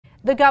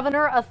The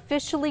governor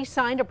officially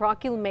signed a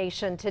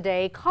proclamation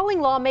today calling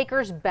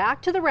lawmakers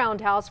back to the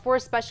roundhouse for a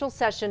special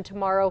session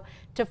tomorrow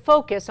to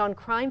focus on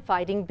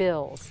crime-fighting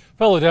bills.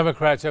 Fellow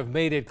Democrats have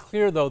made it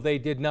clear, though, they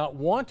did not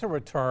want to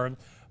return.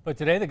 But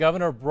today the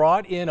governor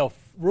brought in a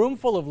room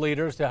full of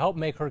leaders to help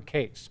make her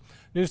case.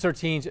 News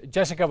 13's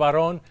Jessica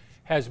Barron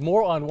has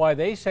more on why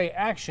they say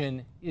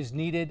action is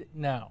needed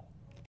now.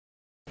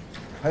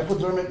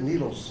 Hypodermic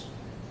needles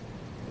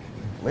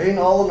laying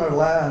all in our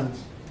land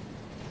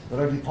that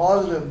are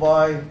deposited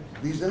by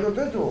these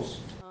individuals.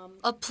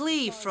 A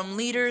plea from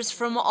leaders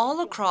from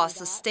all across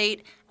the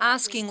state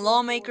asking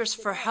lawmakers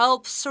for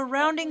help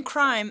surrounding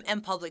crime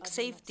and public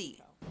safety.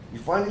 You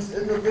find these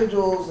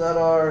individuals that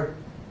are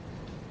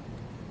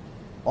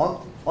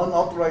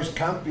unauthorized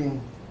camping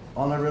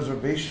on a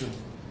reservation.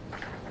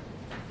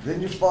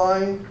 Then you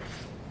find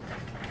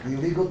the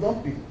illegal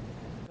dumping.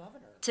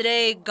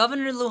 Today,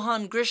 Governor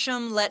Lujan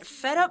Grisham let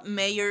fed-up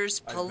mayors,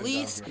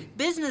 police,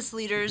 business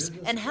leaders,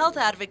 and health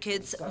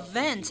advocates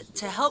vent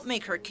to help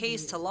make her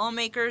case to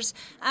lawmakers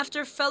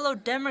after fellow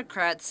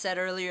Democrats said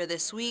earlier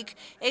this week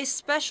a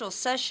special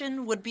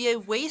session would be a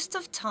waste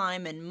of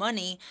time and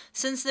money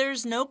since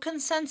there's no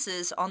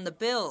consensus on the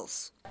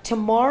bills.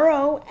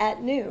 Tomorrow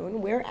at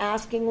noon, we're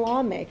asking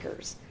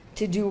lawmakers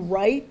to do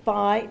right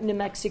by New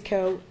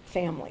Mexico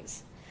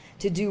families,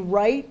 to do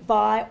right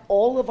by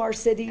all of our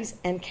cities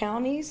and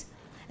counties,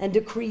 and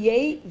to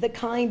create the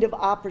kind of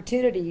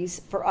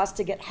opportunities for us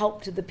to get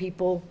help to the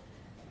people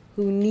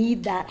who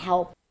need that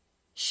help.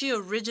 She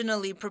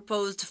originally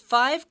proposed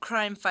 5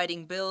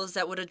 crime-fighting bills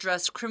that would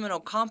address criminal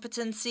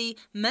competency,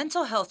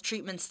 mental health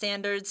treatment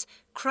standards,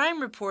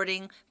 crime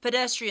reporting,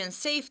 pedestrian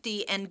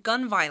safety, and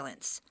gun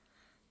violence.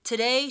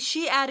 Today,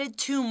 she added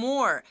 2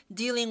 more,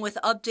 dealing with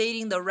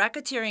updating the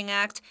Racketeering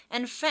Act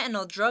and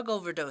fentanyl drug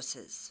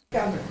overdoses.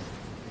 Governor,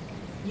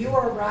 you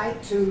are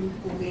right to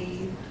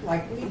believe,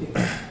 like we do,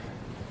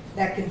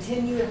 that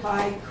continued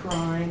high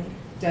crime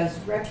does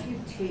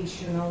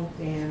reputational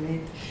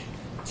damage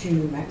to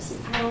New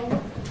Mexico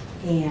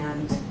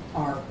and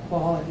our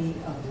quality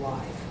of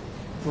life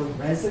for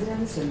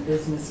residents and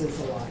businesses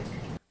alike.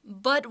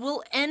 But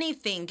will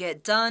anything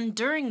get done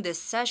during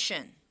this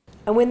session?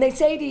 And when they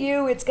say to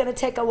you it's going to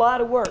take a lot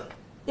of work,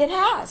 it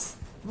has.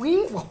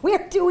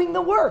 We're doing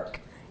the work.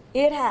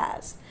 It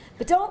has.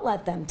 But don't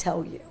let them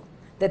tell you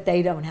that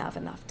they don't have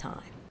enough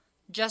time.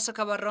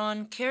 Jessica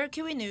Barron,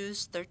 KRQE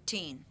News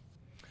 13.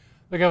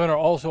 The governor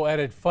also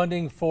added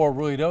funding for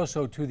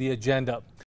Ruidoso to the agenda.